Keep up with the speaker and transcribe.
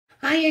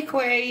Hi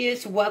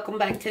Aquarius, welcome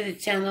back to the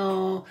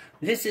channel.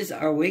 This is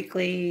our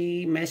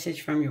weekly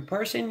message from your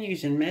person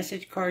using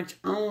message cards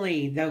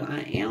only, though I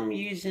am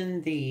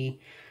using the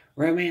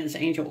Romance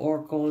Angel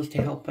Oracles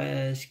to help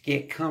us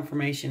get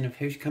confirmation of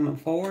who's coming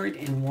forward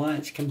and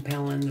what's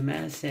compelling the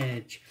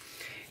message.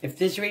 If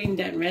this reading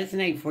doesn't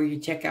resonate for you,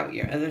 check out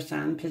your other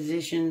sign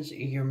positions.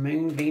 Your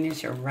moon,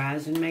 Venus, or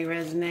rising may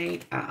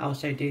resonate. I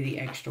also do the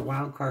extra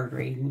wild card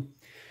reading.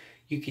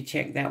 You could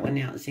check that one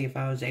out and see if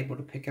I was able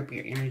to pick up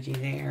your energy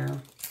there.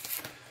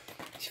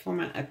 It's for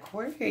my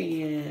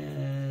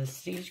Aquarius.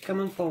 See who's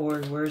coming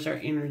forward. Where's our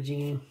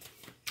energy?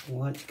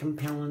 What's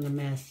compelling the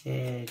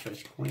message?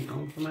 What's going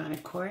on for my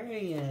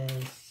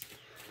Aquarius?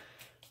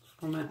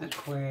 For my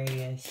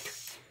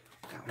Aquarius.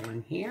 Got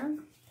one here.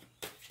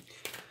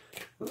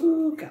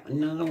 Ooh, got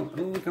another one.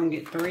 Ooh, we're going to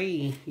get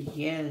 3.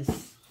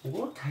 Yes.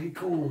 We'll take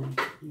them.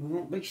 We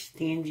won't be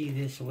stingy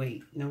this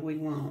week. No, we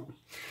won't.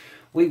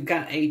 We've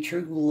got a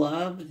true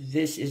love.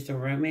 This is the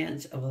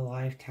romance of a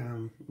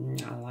lifetime.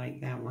 I like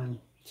that one.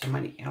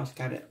 Somebody else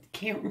got it.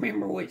 Can't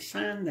remember which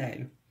sign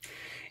though.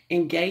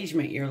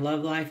 Engagement. Your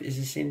love life is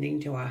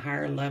ascending to a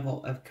higher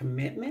level of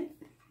commitment.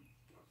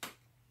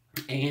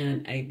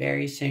 And a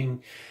very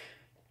soon,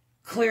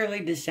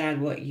 clearly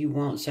decide what you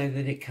want so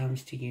that it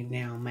comes to you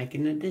now.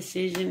 Making a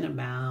decision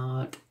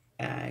about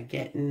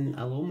getting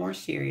a little more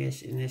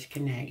serious in this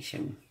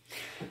connection.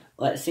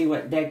 Let's see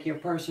what deck your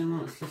person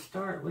wants to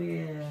start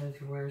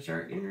with. Where's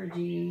our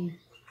energy?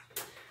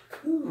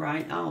 Ooh,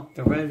 right off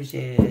the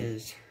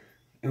roses.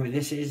 And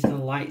this is the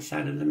light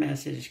side of the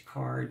message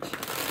cards.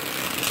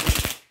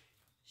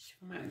 So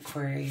my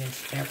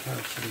Aquarius, their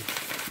person.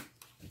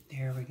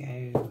 There we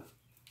go.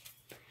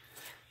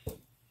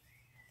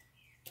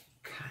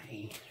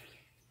 Okay.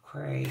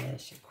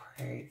 Aquarius,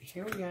 Aquarius.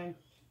 Here we go.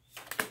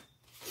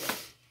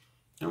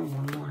 Oh,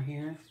 one more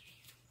here.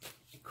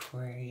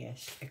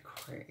 Aquarius,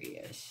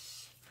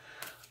 Aquarius,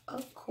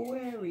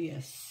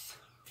 Aquarius.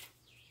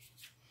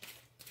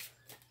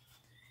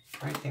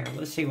 Right there.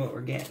 Let's see what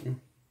we're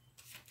getting.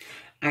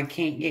 I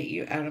can't get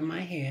you out of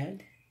my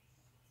head.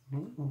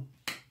 Ooh.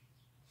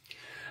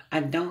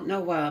 I don't know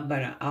why,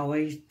 but I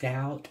always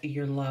doubt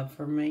your love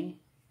for me.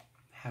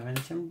 Having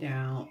some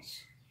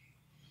doubts.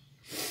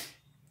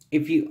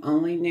 If you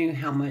only knew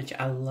how much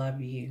I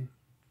love you.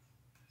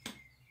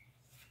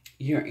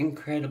 You're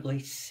incredibly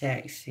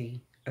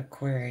sexy.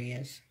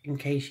 Aquarius, in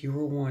case you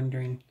were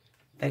wondering,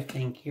 they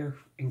think you're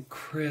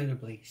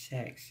incredibly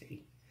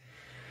sexy.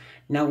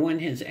 No one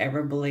has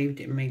ever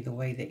believed in me the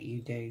way that you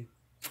do.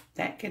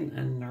 That can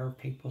unnerve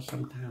people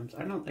sometimes.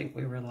 I don't think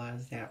we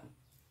realize that.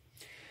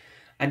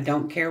 I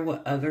don't care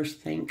what others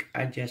think.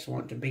 I just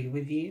want to be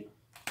with you.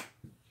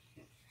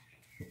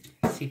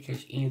 Let's see if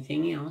there's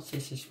anything else.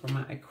 This is for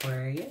my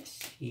Aquarius.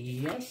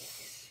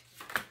 Yes.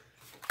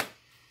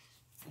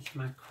 That's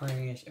my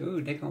Aquarius.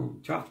 Ooh, they're going to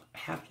drop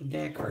half the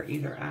deck, or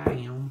either I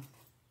am.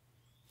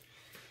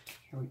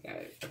 Here we go.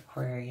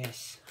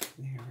 Aquarius.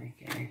 There we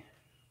go.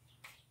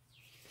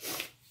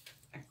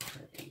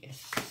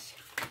 Aquarius.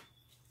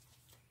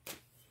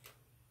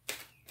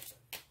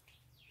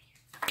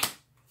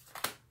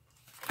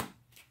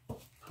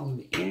 Hold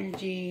the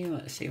energy.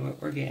 Let's see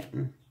what we're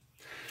getting.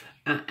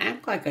 I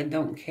act like I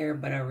don't care,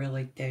 but I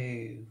really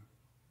do.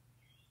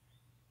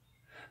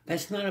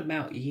 That's not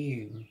about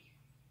you.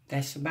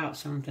 That's about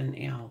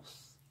something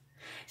else.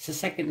 It's the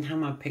second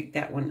time I picked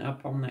that one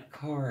up on that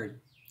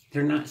card.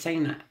 They're not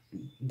saying that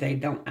they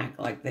don't act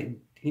like they,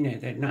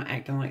 they're not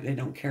acting like they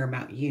don't care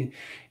about you.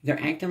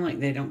 They're acting like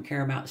they don't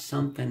care about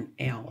something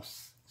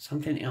else.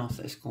 Something else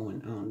that's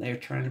going on. They're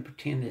trying to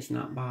pretend it's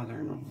not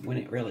bothering them when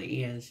it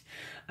really is.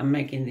 I'm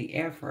making the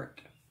effort.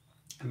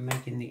 I'm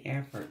making the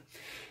effort.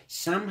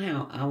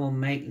 Somehow I will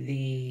make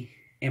the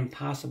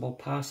impossible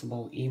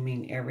possible. You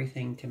mean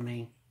everything to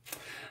me.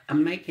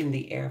 I'm making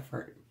the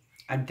effort.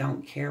 I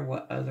don't care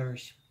what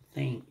others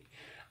think.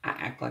 I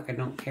act like I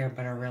don't care,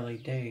 but I really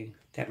do.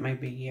 That may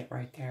be it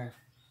right there.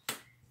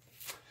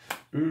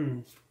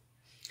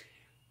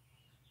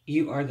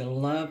 You are the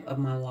love of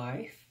my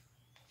life.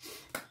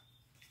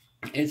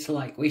 It's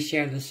like we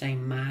share the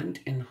same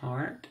mind and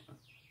heart.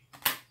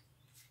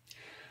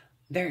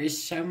 There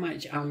is so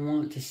much I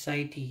want to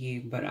say to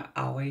you, but I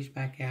always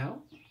back out.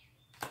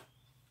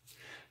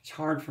 It's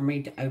hard for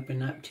me to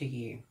open up to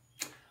you.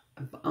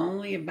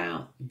 Only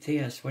about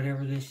this,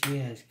 whatever this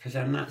is, because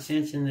I'm not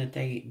sensing that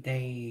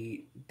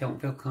they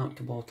don't feel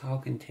comfortable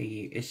talking to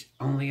you. It's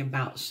only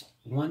about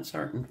one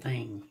certain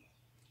thing.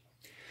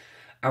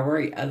 I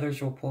worry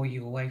others will pull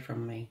you away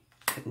from me.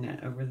 Putting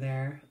that over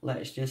there.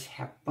 Let's just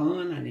have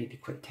fun. I need to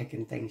quit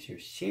taking things so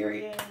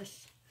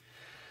serious.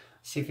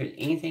 See if there's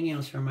anything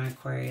else for my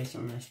Aquarius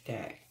on this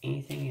deck.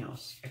 Anything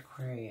else,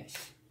 Aquarius?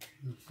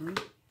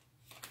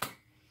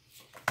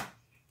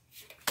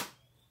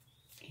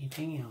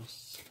 Anything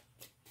else?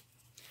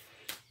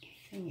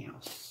 Anything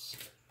else?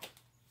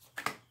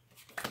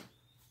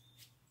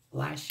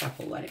 Last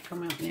shuffle. Let it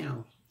come out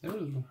now.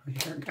 Ooh,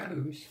 here it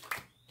goes.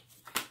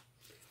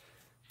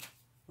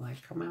 Let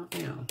it come out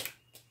now.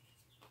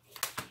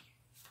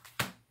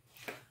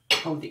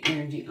 hold the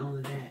energy on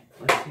the deck.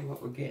 Let's see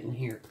what we're getting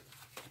here.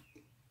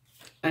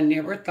 I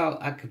never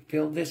thought I could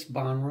feel this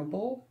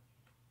vulnerable.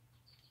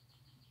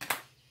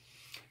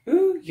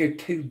 Ooh, you're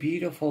too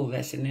beautiful.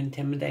 That's an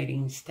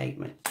intimidating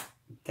statement.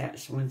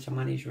 That's when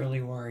somebody's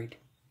really worried.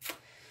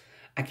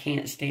 I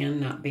can't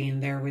stand not being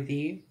there with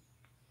you.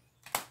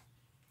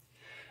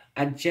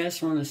 I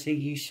just want to see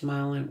you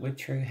smiling with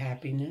true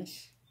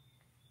happiness.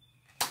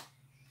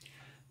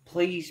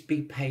 Please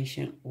be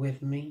patient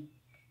with me.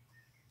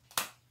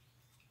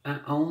 I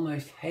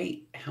almost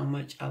hate how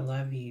much I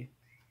love you.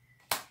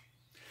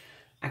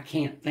 I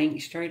can't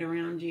think straight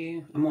around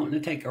you. I'm wanting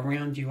to take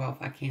around you off.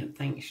 I can't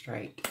think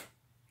straight.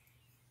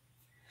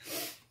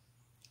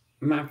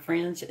 My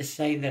friends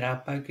say that I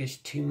focus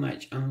too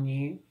much on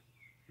you.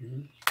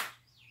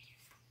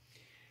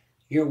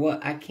 You're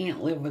what I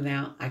can't live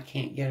without. I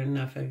can't get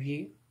enough of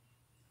you.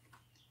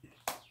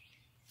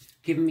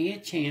 Give me a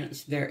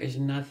chance. There is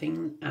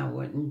nothing I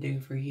wouldn't do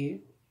for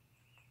you.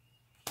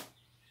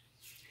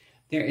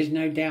 There is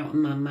no doubt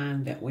in my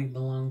mind that we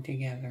belong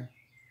together.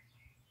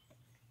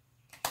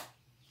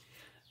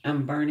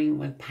 I'm burning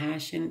with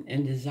passion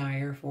and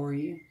desire for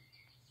you.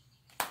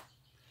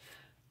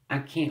 I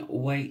can't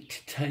wait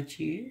to touch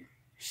you,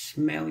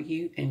 smell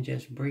you, and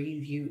just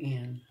breathe you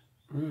in.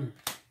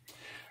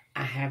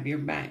 I have your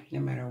back no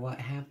matter what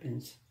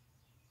happens.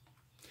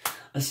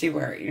 Let's see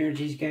where our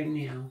energies go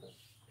now.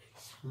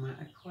 My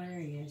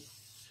Aquarius.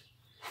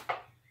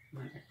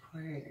 My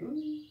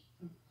Aquarius.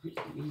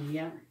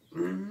 Yep.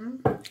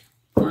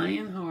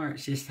 Flying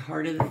hearts. It's the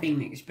heart of the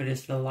phoenix, but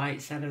it's the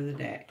light side of the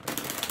deck.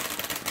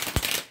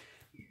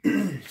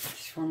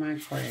 It's for my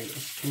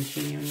Aquarius.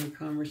 Continuing the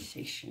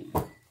conversation.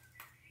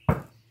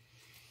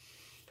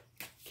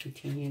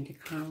 Continuing the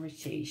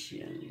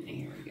conversation.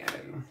 Here we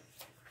go.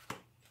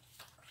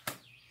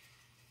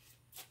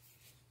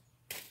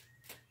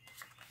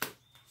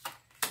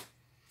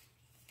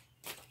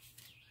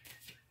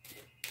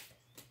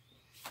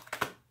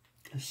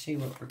 Let's see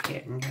what we're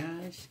getting,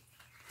 guys.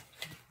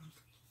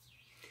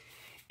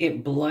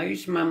 It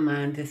blows my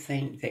mind to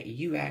think that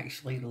you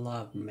actually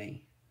love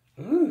me.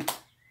 Ooh.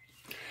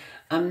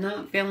 I'm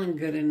not feeling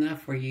good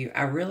enough for you.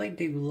 I really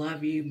do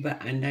love you,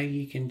 but I know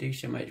you can do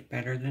so much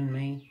better than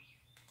me.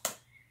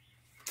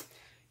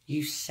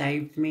 You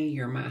saved me.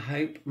 You're my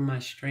hope, my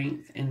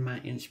strength, and my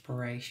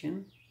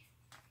inspiration.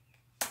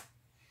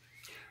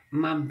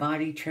 My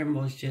body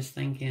trembles just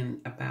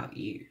thinking about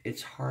you.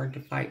 It's hard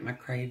to fight my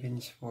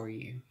cravings for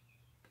you.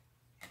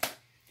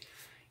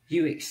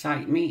 You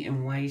excite me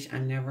in ways I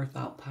never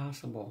thought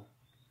possible.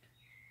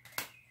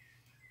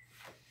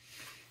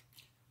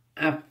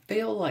 I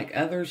feel like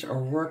others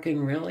are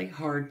working really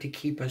hard to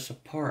keep us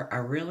apart. I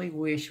really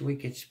wish we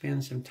could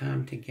spend some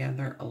time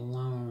together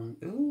alone.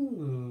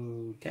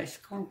 Ooh, that's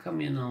going to come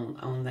in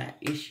on that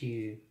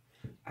issue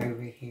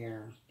over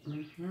here.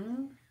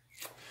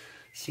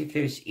 See if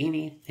there's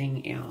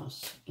anything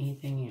else.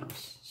 Anything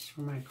else. It's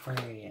for my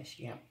Aquarius.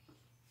 Yep.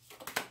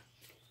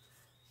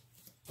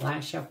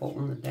 Last shuffle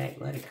on the deck.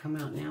 Let it come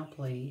out now,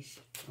 please.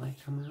 Let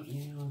it come out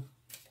now.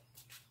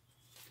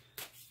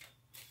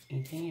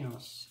 Anything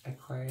else?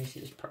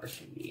 Aquarius'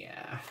 person.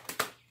 Yeah.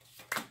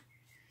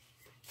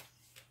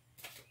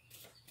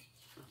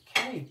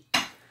 Okay.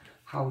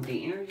 Hold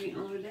the energy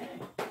on the deck.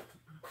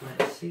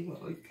 Let's see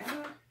what we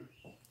got.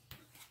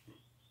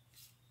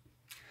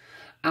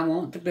 I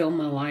want to build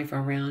my life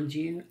around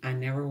you. I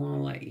never want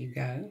to let you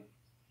go.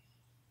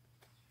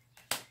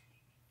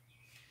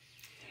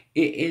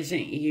 It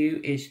isn't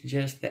you, it's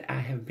just that I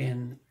have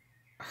been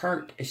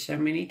hurt so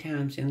many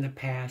times in the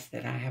past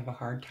that I have a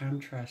hard time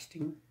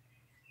trusting.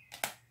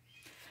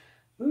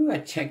 Ooh, I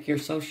check your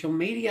social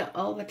media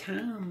all the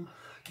time.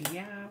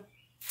 Yeah.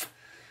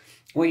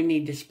 We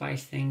need to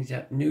spice things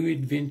up. New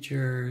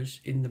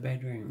adventures in the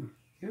bedroom.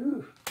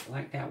 Ooh, I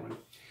like that one.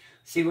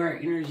 See where our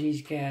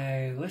energies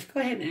go. Let's go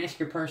ahead and ask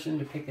your person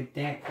to pick a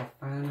deck of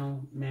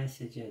final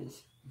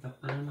messages. The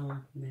final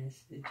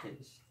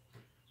messages.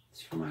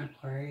 It's from my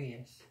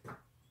Aquarius.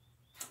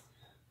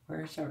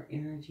 Where's our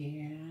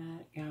energy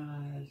at,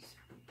 guys?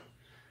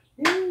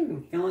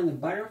 Ooh, feeling the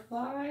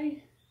butterfly.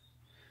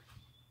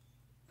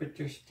 But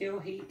there's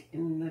still heat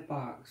in the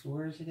box.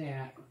 Where's it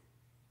at?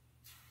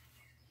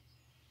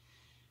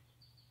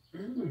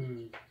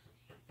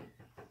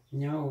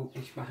 No,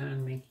 it's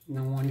behind me.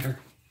 No wonder.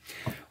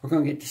 We're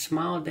going to get the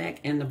small deck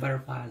and the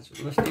butterflies.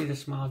 Let's do the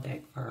small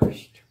deck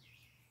first.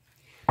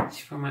 It's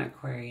for my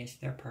Aquarius,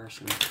 their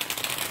person.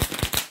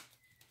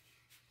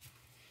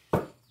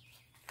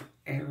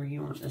 Whatever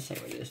you want to say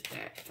with this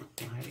deck.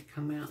 Let it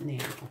come out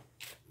now.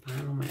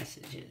 Final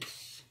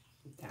messages.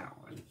 That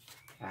one.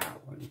 That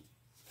one.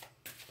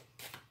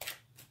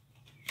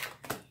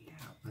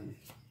 That one.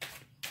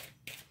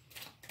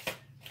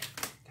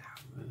 That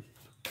one.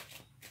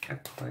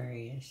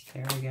 Aquarius.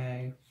 There we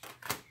go.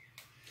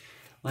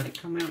 Let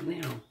it come out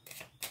now.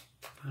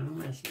 Final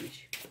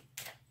message.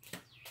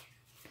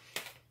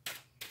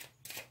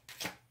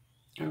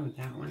 Oh,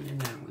 that one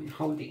and that one.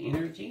 Hold the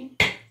energy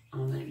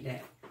on that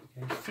deck.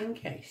 Just in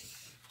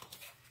case.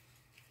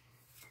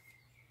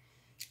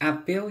 I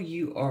feel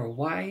you are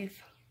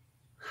wife,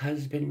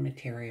 husband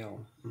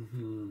material.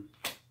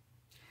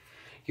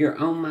 You're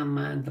on my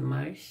mind the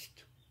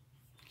most.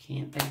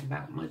 Can't think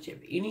about much of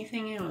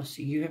anything else.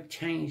 You have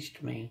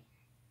changed me.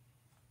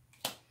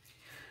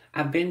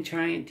 I've been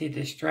trying to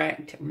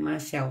distract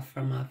myself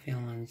from my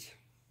feelings.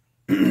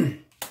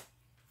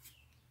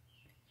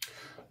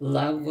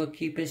 Love will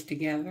keep us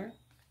together.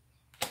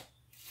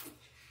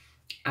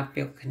 I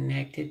feel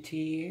connected to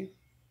you.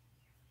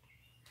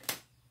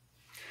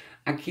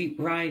 I keep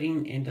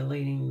writing and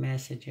deleting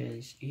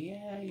messages.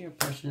 Yeah, your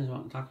person is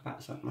wanting to talk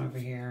about something over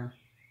here.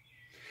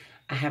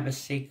 I have a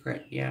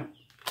secret. Yeah,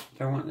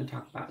 they're wanting to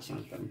talk about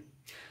something.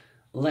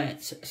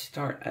 Let's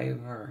start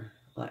over.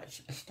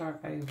 Let's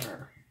start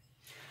over.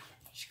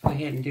 Let's go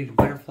ahead and do the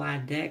butterfly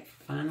deck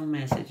for final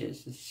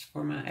messages. This is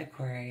for my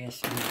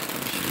Aquarius.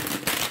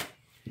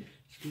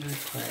 It's my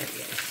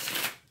Aquarius.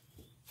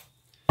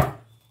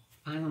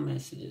 Final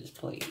messages,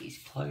 please.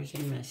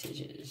 Closing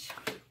messages.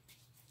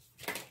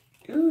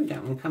 Ooh,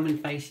 that one coming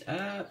face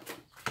up.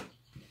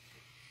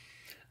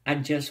 I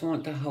just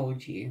want to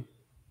hold you.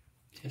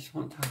 Just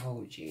want to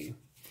hold you.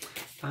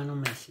 Final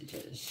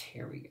messages.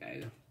 Here we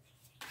go.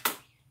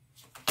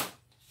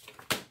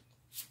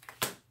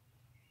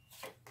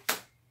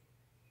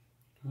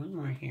 One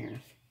more here.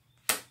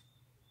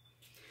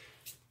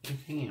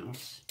 Anything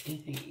else?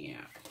 Anything?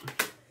 Yeah.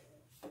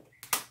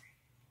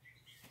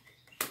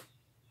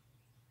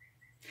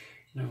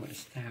 No,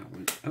 it's that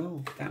one.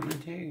 Oh, that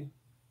one too.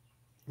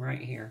 Right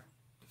here.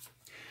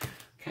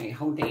 Okay,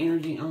 hold the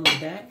energy on the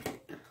deck.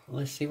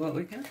 Let's see what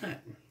we got.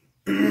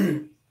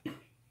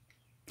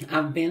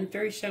 I've been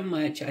through so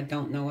much, I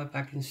don't know if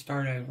I can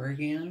start over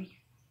again.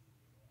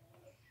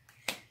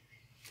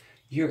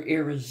 You're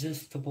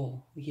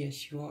irresistible.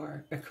 Yes, you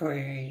are.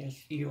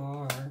 Aquarius, you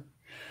are.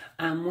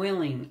 I'm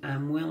willing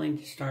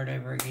to start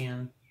over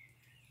again.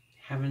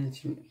 Having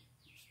some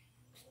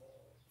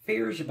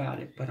fears about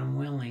it, but I'm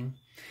willing.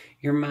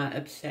 You're my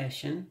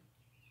obsession.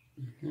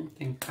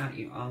 Think about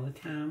you all the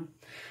time.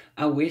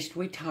 I wished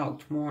we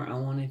talked more. I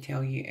want to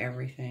tell you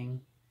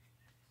everything.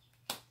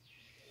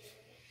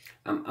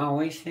 I'm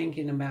always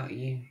thinking about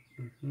you.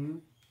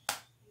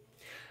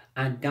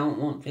 I don't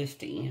want this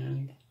to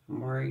end.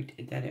 I'm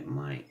worried that it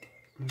might.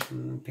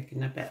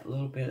 Picking up that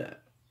little bit of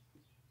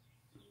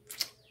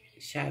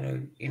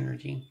shadow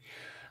energy.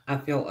 I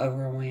feel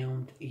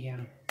overwhelmed.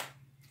 Yeah.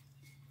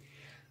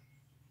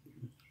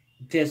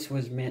 This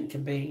was meant to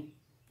be.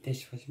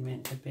 This was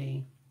meant to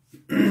be.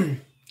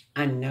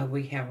 I know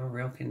we have a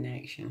real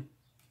connection.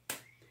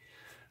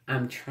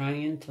 I'm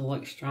trying to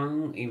look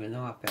strong even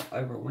though I feel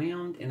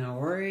overwhelmed and I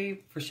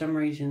worry for some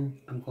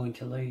reason I'm going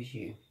to lose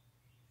you.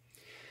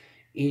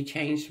 You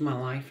changed my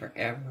life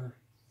forever.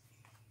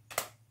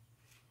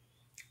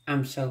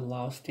 I'm so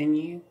lost in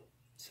you.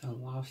 So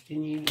lost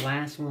in you.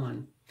 Last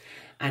one.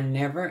 I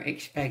never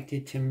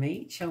expected to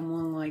meet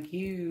someone like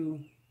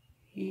you.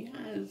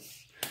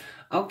 Yes.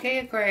 Okay,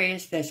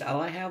 Aquarius, that's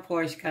all I have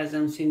for us, guys.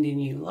 I'm sending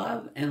you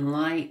love and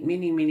light.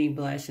 Many, many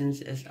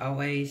blessings as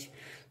always.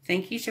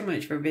 Thank you so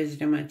much for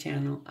visiting my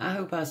channel. I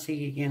hope I'll see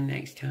you again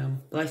next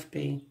time. Blessed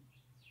be.